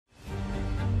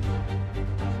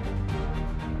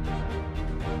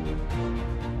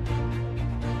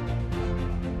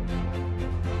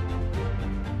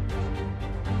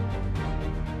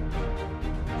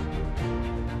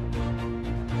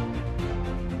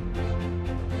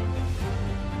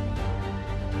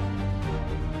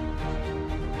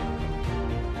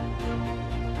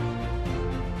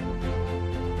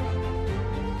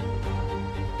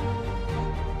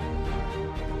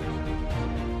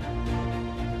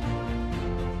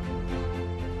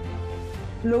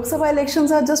Lok Sabha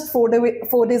elections are just 4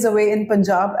 days away in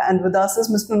Punjab, and with us is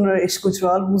Mr. Naresh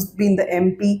Gujral, who's been the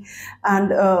MP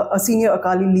and a senior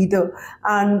Akali leader.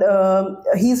 And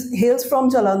he hails from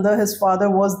Jalandhar. His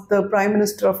father was the Prime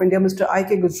Minister of India, Mr.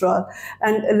 I.K. Gujral.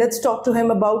 And let's talk to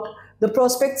him about the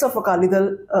prospects of Akali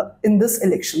Dal in this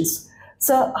elections.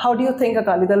 Sir, how do you think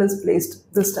Akali Dal is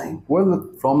placed this time? Well,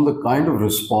 from the kind of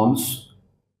response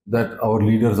that our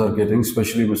leaders are getting,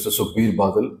 especially Mr. Sukhbir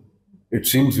Badal, it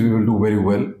seems we will do very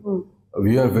well.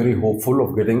 We are very hopeful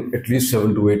of getting at least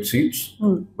 7 to 8 seats,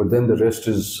 but then the rest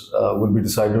will be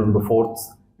decided on the 4th.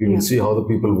 We will see how the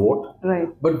people vote. Right.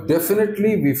 But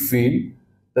definitely we feel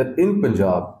that in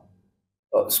Punjab,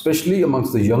 especially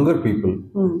amongst the younger people,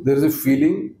 there is a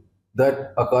feeling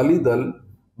that Akali Dal,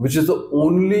 which is the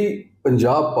only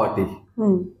Punjab party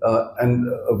and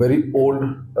a very old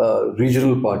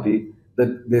regional party,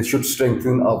 that they should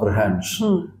strengthen our hands.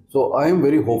 So I am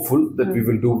very hopeful that we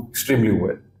will do extremely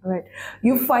well. Right.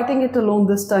 You're fighting it alone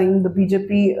this time. The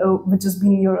BJP, which has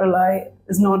been your ally,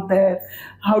 is not there.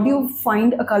 How do you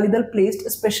find Akali Dal placed,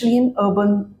 especially in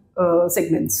urban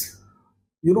segments?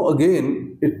 You know,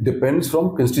 again, it depends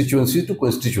from constituency to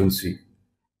constituency.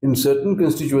 In certain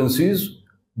constituencies,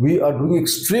 we are doing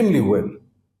extremely well.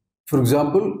 For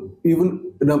example,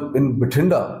 even in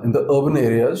Bathinda, in the urban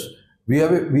areas, we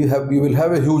will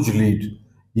have a huge lead.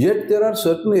 Yet there are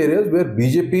certain areas where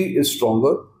BJP is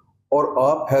stronger or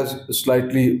AAP has a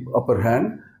slightly upper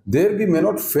hand. There we may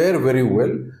not fare very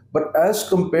well, but as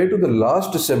compared to the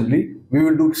last assembly, we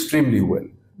will do extremely well.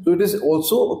 So it is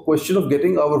also a question of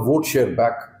getting our vote share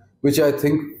back, which I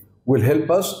think will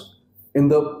help us in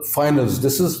the finals.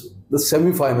 This is the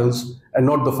semi-finals and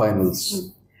not the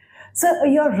finals. Sir,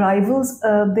 your rivals,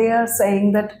 they are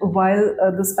saying that while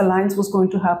this alliance was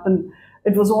going to happen,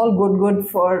 it was all good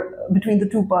for between the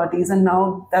two parties, and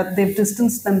now that they've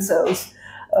distanced themselves,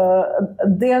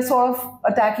 they are sort of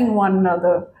attacking one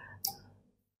another.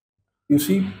 You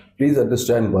see, please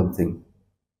understand one thing.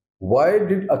 Why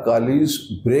did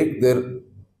Akalis break their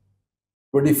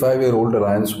 25-year-old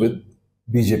alliance with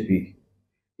BJP?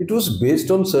 It was based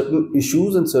on certain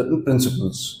issues and certain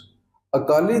principles.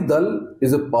 Akali Dal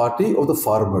is a party of the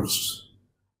farmers.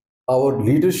 Our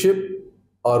leadership,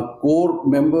 our core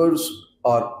members,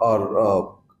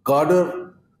 our cadre,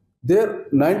 there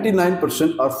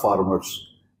 99% are farmers.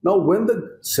 Now, when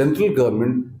the central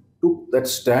government took that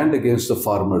stand against the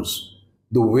farmers,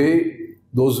 the way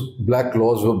those black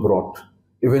laws were brought,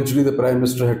 eventually the Prime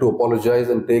Minister had to apologize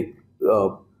and take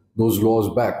those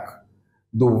laws back.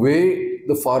 The way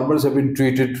the farmers have been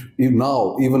treated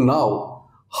even now,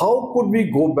 how could we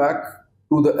go back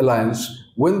to the alliance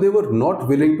when they were not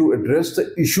willing to address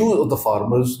the issues of the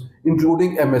farmers,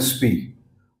 including MSP?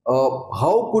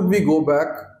 How could we go back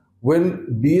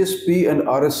when BSP and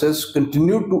RSS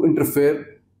continued to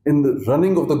interfere in the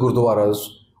running of the Gurdwaras,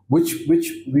 which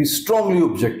we strongly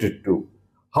objected to?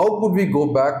 How could we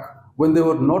go back when they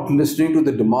were not listening to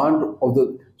the demand of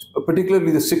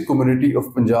particularly the Sikh community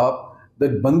of Punjab,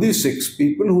 that Bandi Sikhs,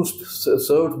 people who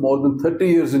served more than 30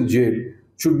 years in jail,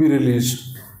 should be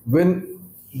released, when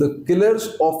the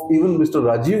killers of even Mr.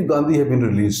 Rajiv Gandhi have been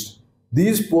released?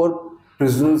 These poor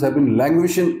prisoners have been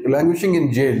languishing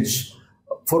in jails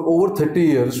for over 30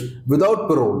 years without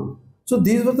parole. So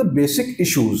these were the basic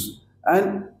issues.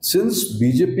 And since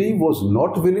BJP was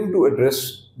not willing to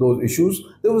address those issues,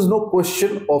 there was no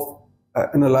question of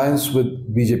an alliance with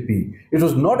BJP. It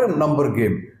was not a number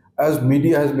game, as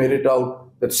media has made it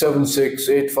out, that 7-6,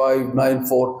 8-5,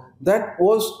 9-4. That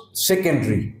was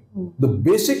secondary. The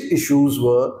basic issues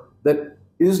were that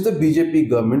is the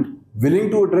BJP government willing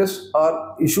to address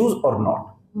our issues or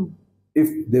not?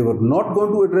 If they were not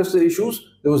going to address the issues,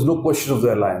 there was no question of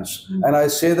the alliance. And I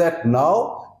say that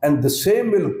now, and the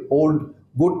same will hold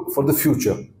good for the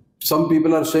future. Some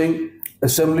people are saying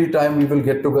assembly time we will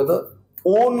get together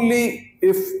only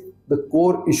if the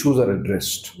core issues are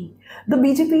addressed. The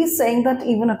BJP is saying that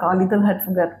even Akali Dal had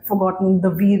forgotten the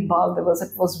Veer Bal Divas.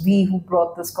 It was we who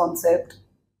brought this concept.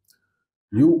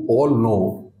 You all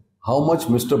know how much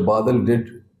Mr. Badal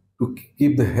did to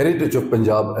keep the heritage of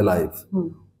Punjab alive.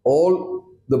 All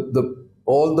the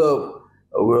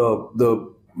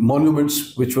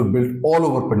monuments which were built all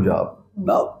over Punjab.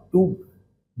 Now, to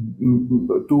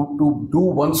do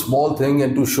one small thing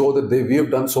and to show that we have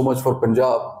done so much for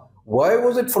Punjab, why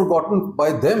was it forgotten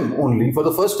by them only for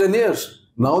the first 10 years?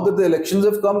 Now that the elections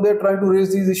have come, they're trying to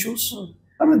raise these issues.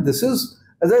 I mean, this is,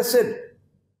 as I said,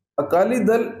 Akali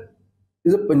Dal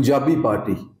is a Punjabi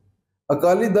party.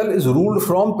 Akali Dal is ruled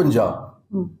from Punjab.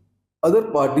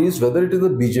 Other parties, whether it is the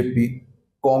BJP,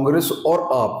 Congress or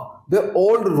AAP, they're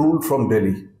all ruled from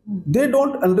Delhi. They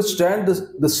don't understand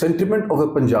the sentiment of the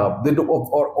Punjab,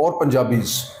 or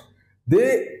Punjabis.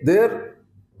 They're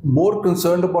more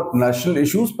concerned about national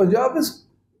issues. Punjab is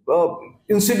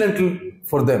incidental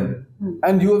for them.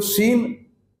 And you have seen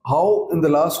how in the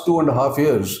last 2.5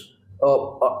 years,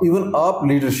 even our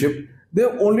leadership, they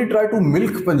only try to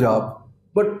milk Punjab.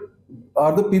 But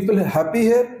are the people happy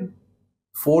here?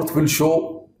 Fourth will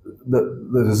show the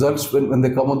results when they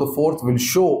come on the 4th will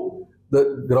show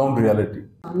the ground reality.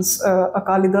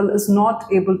 Akali Dal is not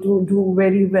able to do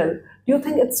very well. Do you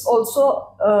think it's also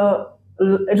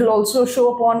it will also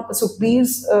show upon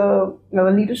Sukhbir's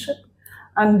leadership,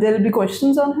 and there will be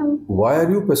questions on him? Why are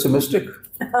you pessimistic?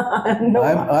 No.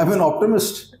 I'm an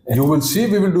optimist. You will see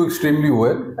we will do extremely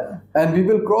well, and we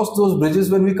will cross those bridges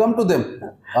when we come to them.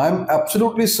 I'm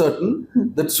absolutely certain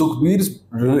that Sukhbir's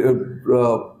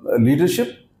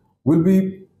leadership will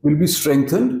be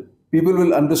strengthened. People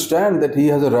will understand that he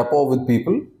has a rapport with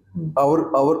people.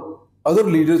 Our other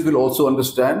leaders will also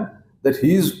understand that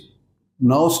he is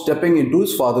now stepping into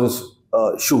his father's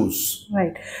shoes.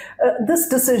 Right. This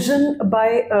decision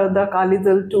by the Akali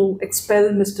Dal to expel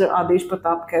Mr. Adesh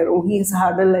Partap Kairon, he's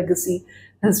had a legacy.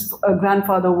 His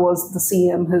grandfather was the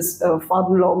CM. His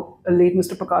father-in-law, late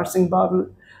Mr. Prakash Singh Badal,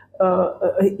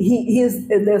 he is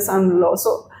their son-in-law.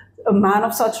 So a man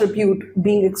of such repute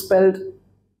being expelled,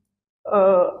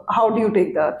 how do you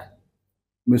take that?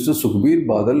 Mr. Sukhbir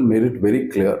Badal made it very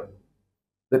clear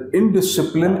that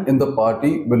indiscipline in the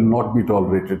party will not be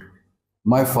tolerated.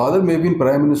 My father may be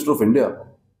Prime Minister of India,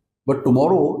 but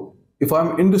tomorrow, if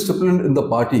I'm indisciplined in the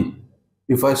party,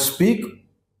 if I speak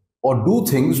or do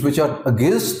things which are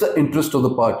against the interest of the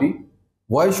party,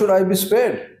 why should I be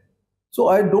spared? So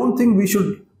I don't think we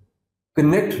should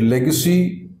connect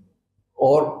legacy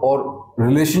or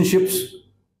relationships.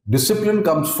 Discipline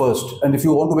comes first, and if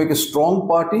you want to make a strong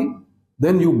party,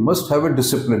 then you must have a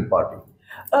disciplined party.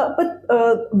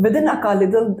 But within Akali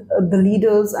Dal, the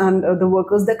leaders and the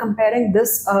workers, they're comparing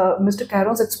this Mr.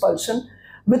 Kairon's expulsion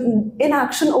with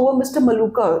inaction over Mr.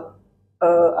 Maluka.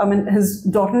 I mean, his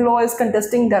daughter-in-law is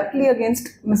contesting directly against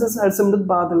Mrs. Harsimrat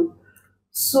Badal.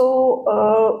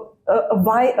 So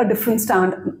why a different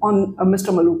stand on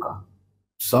Mr. Maluka?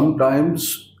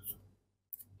 Sometimes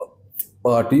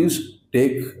parties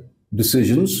take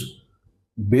decisions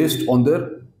based on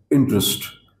their interest.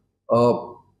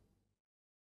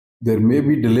 There may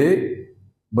be delay,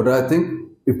 but I think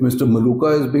if Mr.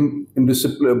 Maluka is being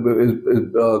indisciplined,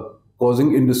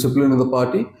 causing indiscipline in the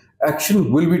party,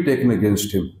 action will be taken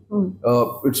against him.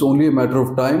 It's only a matter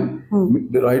of time.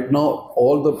 Right now,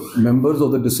 all the members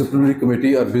of the disciplinary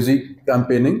committee are busy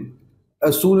campaigning.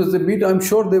 As soon as they meet, I'm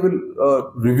sure they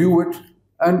will review it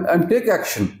and take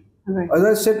action. Right. As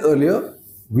I said earlier,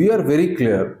 we are very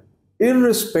clear,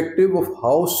 irrespective of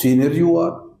how senior you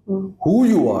are, who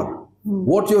you are,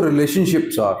 what your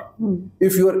relationships are.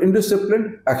 If you are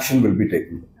indisciplined, action will be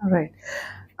taken. Right.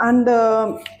 And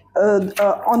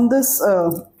on this,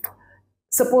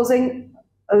 supposing,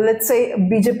 let's say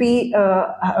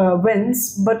BJP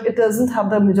wins, but it doesn't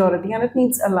have the majority and it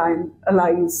needs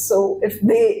allies. So if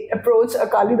they approach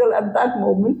Akali Dal at that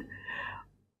moment,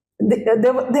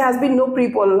 there has been no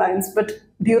pre-poll alliance, but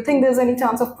do you think there's any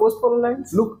chance of post-poll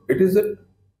alliance? Look, it is that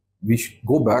we should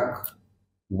go back.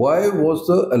 Why was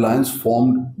the alliance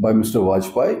formed by Mr.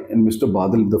 Vajpayee and Mr.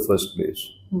 Badal in the first place?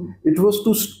 It was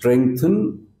to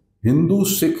strengthen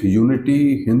Hindu-Sikh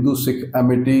unity, Hindu-Sikh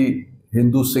amity,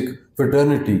 Hindu-Sikh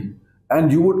fraternity.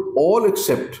 And you would all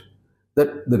accept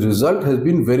that the result has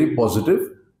been very positive,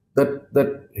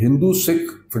 that Hindu-Sikh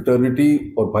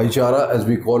fraternity, or Bhaichara as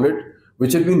we call it,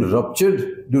 which had been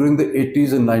ruptured during the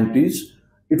 80s and 90s,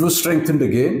 it was strengthened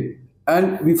again,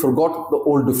 and we forgot the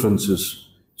old differences.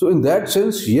 So in that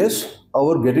sense, yes,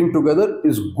 our getting together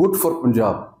is good for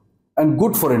Punjab and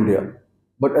good for India.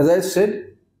 But as I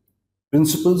said,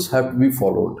 principles have to be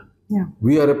followed. Yeah.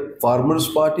 We are a farmers'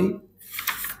 party.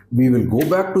 We will go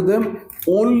back to them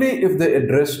only if they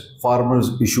address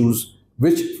farmers' issues,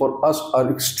 which for us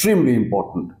are extremely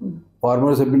important.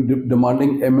 Farmers have been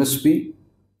demanding MSP,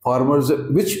 farmers,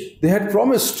 which they had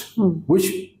promised,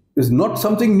 which is not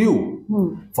something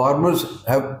new. Farmers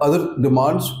have other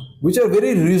demands which are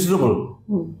very reasonable.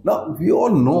 Now, we all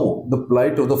know the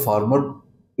plight of the farmer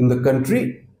in the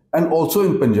country and also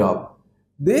in Punjab.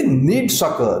 They need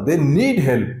succor, they need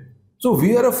help. So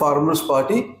we are a farmers'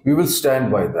 party, we will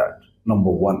stand by that,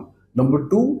 number one. Number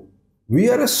two, we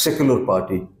are a secular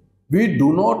party. We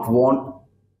do not want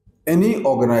any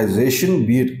organization,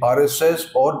 be it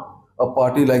RSS or a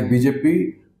party like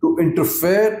BJP, to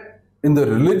interfere in the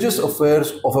religious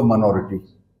affairs of a minority.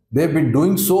 They've been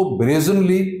doing so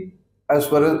brazenly, as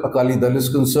far as Akali Dal is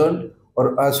concerned,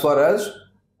 or as far as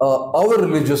our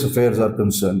religious affairs are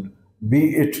concerned,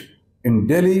 be it in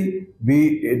Delhi,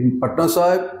 be it in Patna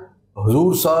Sahib,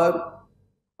 Huzur Sahib,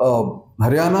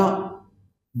 Haryana.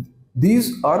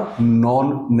 These are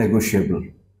non-negotiable.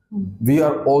 We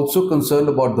are also concerned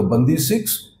about the Bandi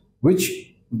Sikhs,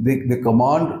 which they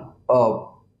command.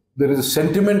 There is a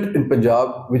sentiment in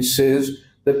Punjab which says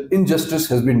that injustice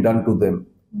has been done to them.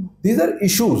 These are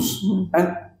issues,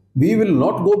 and we will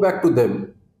not go back to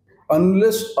them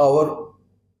unless our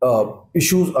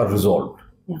issues are resolved.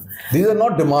 Yeah. These are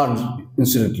not demands,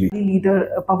 incidentally. Leader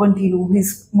Pawan Tinu,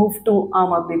 he's moved to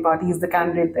Aam Aadmi Party, he's the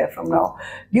candidate there from now.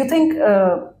 Do you think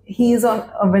he is on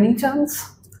a winning chance?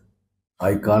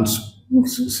 I can't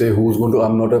say who's going to.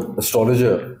 I'm not an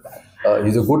astrologer.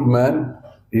 He's a good man.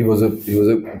 He was a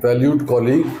valued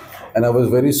colleague, and I was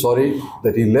very sorry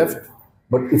that he left.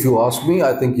 But if you ask me,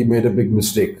 I think he made a big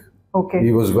mistake. Okay.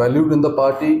 He was valued in the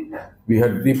party. We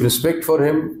had deep respect for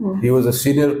him. He was a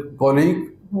senior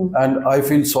colleague, and I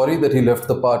feel sorry that he left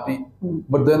the party.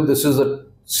 But then this is a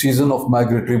season of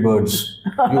migratory birds.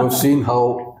 You have seen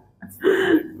how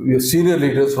senior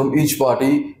leaders from each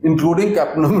party, including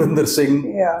Captain Amrinder Singh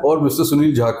or Mr.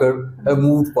 Sunil Jhakar, have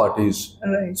moved parties.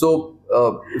 Right. So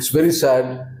it's very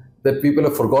sad that people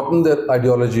have forgotten their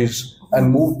ideologies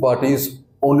and moved parties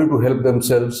only to help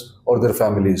themselves or their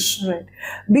families. Right.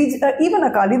 Even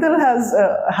Akali Dal has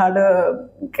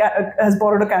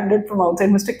borrowed a candidate from outside,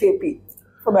 Mr. KP,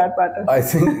 for that matter.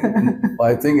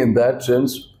 I think in that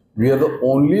sense, we are the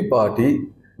only party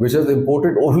which has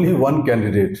imported only one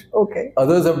candidate. Okay.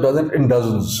 Others have done it in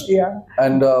dozens. Yeah.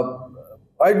 And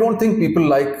I don't think people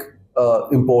like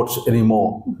imports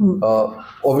anymore.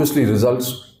 Obviously,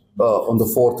 results on the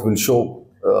 4th will show,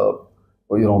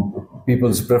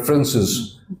 people's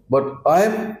preferences. But I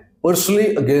am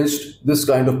personally against this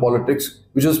kind of politics,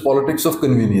 which is politics of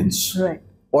convenience. Right.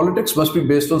 Politics must be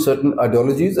based on certain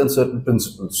ideologies and certain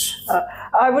principles.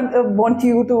 I would want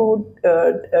you to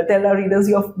tell our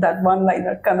readers of that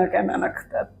one-liner, Kanak and Anak.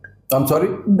 That I'm sorry?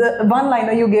 The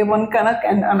one-liner you gave on Kanak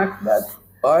and Anak. That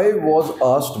I was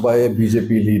asked by a BJP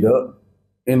leader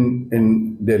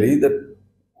in Delhi that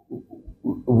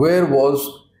where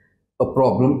was a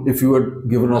problem if you had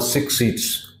given us 6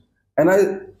 seats. And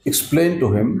I explained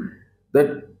to him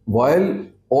that while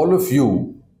all of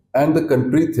you and the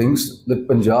country thinks that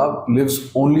Punjab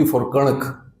lives only for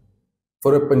Kanak,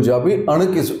 for a Punjabi,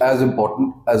 Anak is as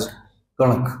important as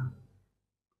Kanak.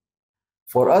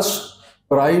 For us,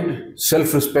 pride,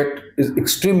 self-respect is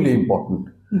extremely important.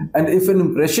 And if an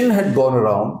impression had gone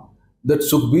around that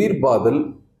Sukhbir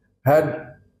Badal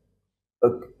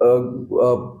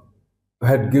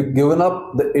had given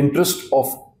up the interest of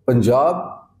Punjab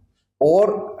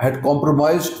or had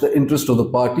compromised the interest of the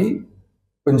party,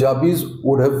 Punjabis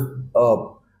would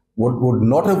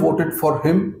not have voted for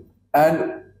him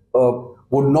and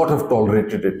would not have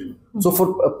tolerated it. So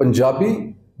for a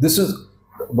Punjabi,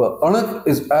 Anak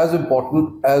is as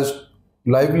important as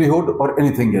livelihood or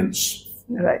anything else.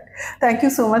 Right. Thank you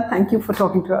so much. Thank you for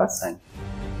talking to us.